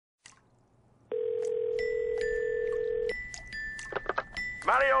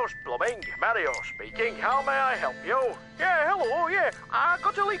Mario's Plumbing. Mario speaking. How may I help you? Yeah, hello, yeah. I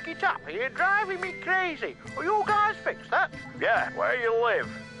got a leaky tap here driving me crazy. Will you guys fix that? Yeah, where you live?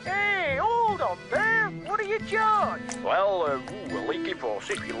 Hey, hold on there. What do you charge? Well, a leaky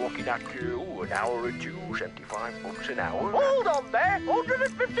faucet, you're looking at an hour or two, $75 an hour. Hold on there.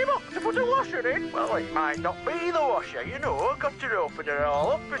 $150 to put a washer in? Well, it might not be the washer, you know. Got to open it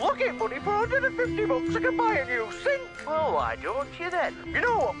all up. Look it, buddy, for $150 I can buy a new sink. Well, why don't you then? You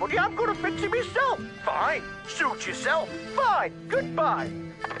know what, buddy, I'm going to fix it myself. Fine. Suit yourself. Fine. Goodbye.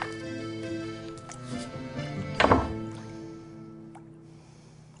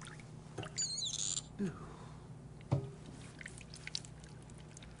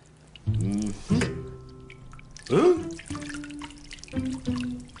 Huh?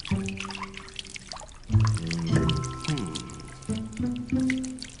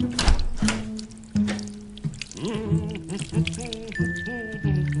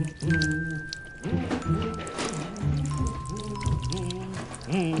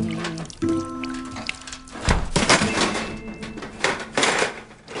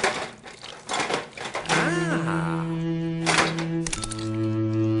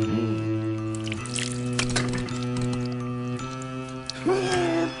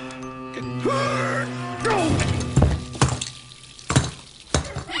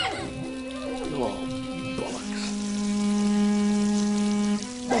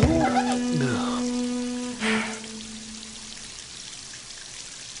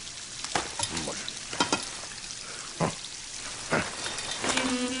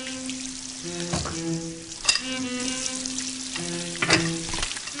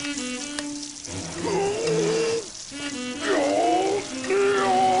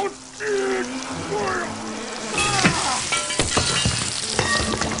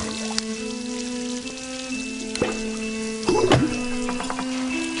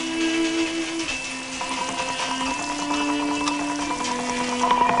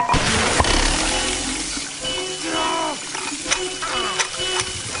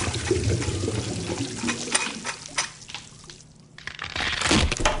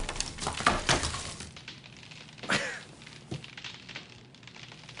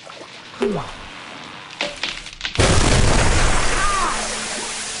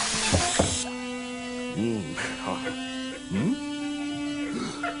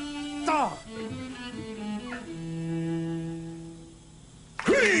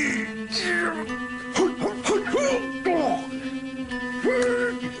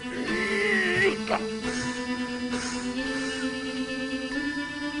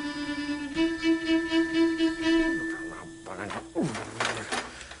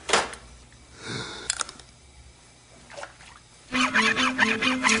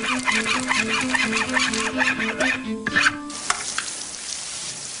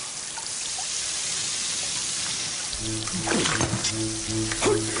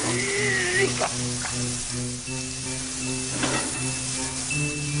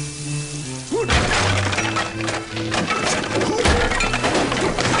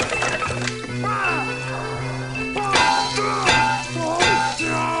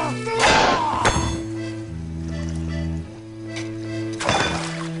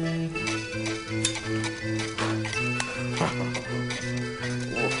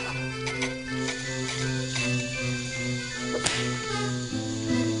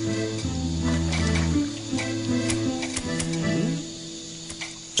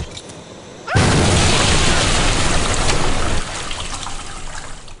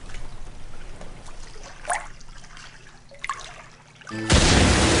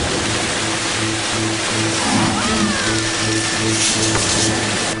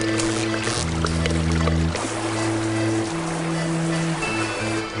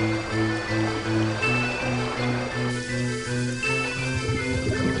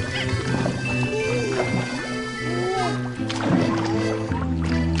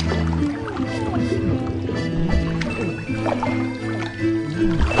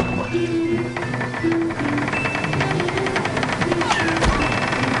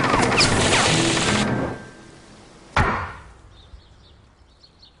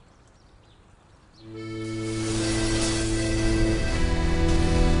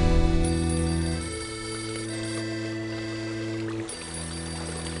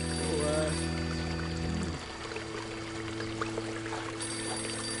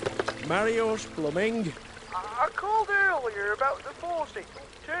 Mario's Plumbing. I called earlier about the faucet.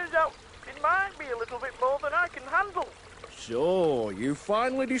 Turns out it might be a little bit more than I can handle. So, you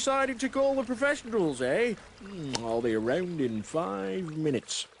finally decided to call the professionals, eh? I'll be around in 5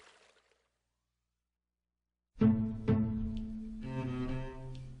 minutes.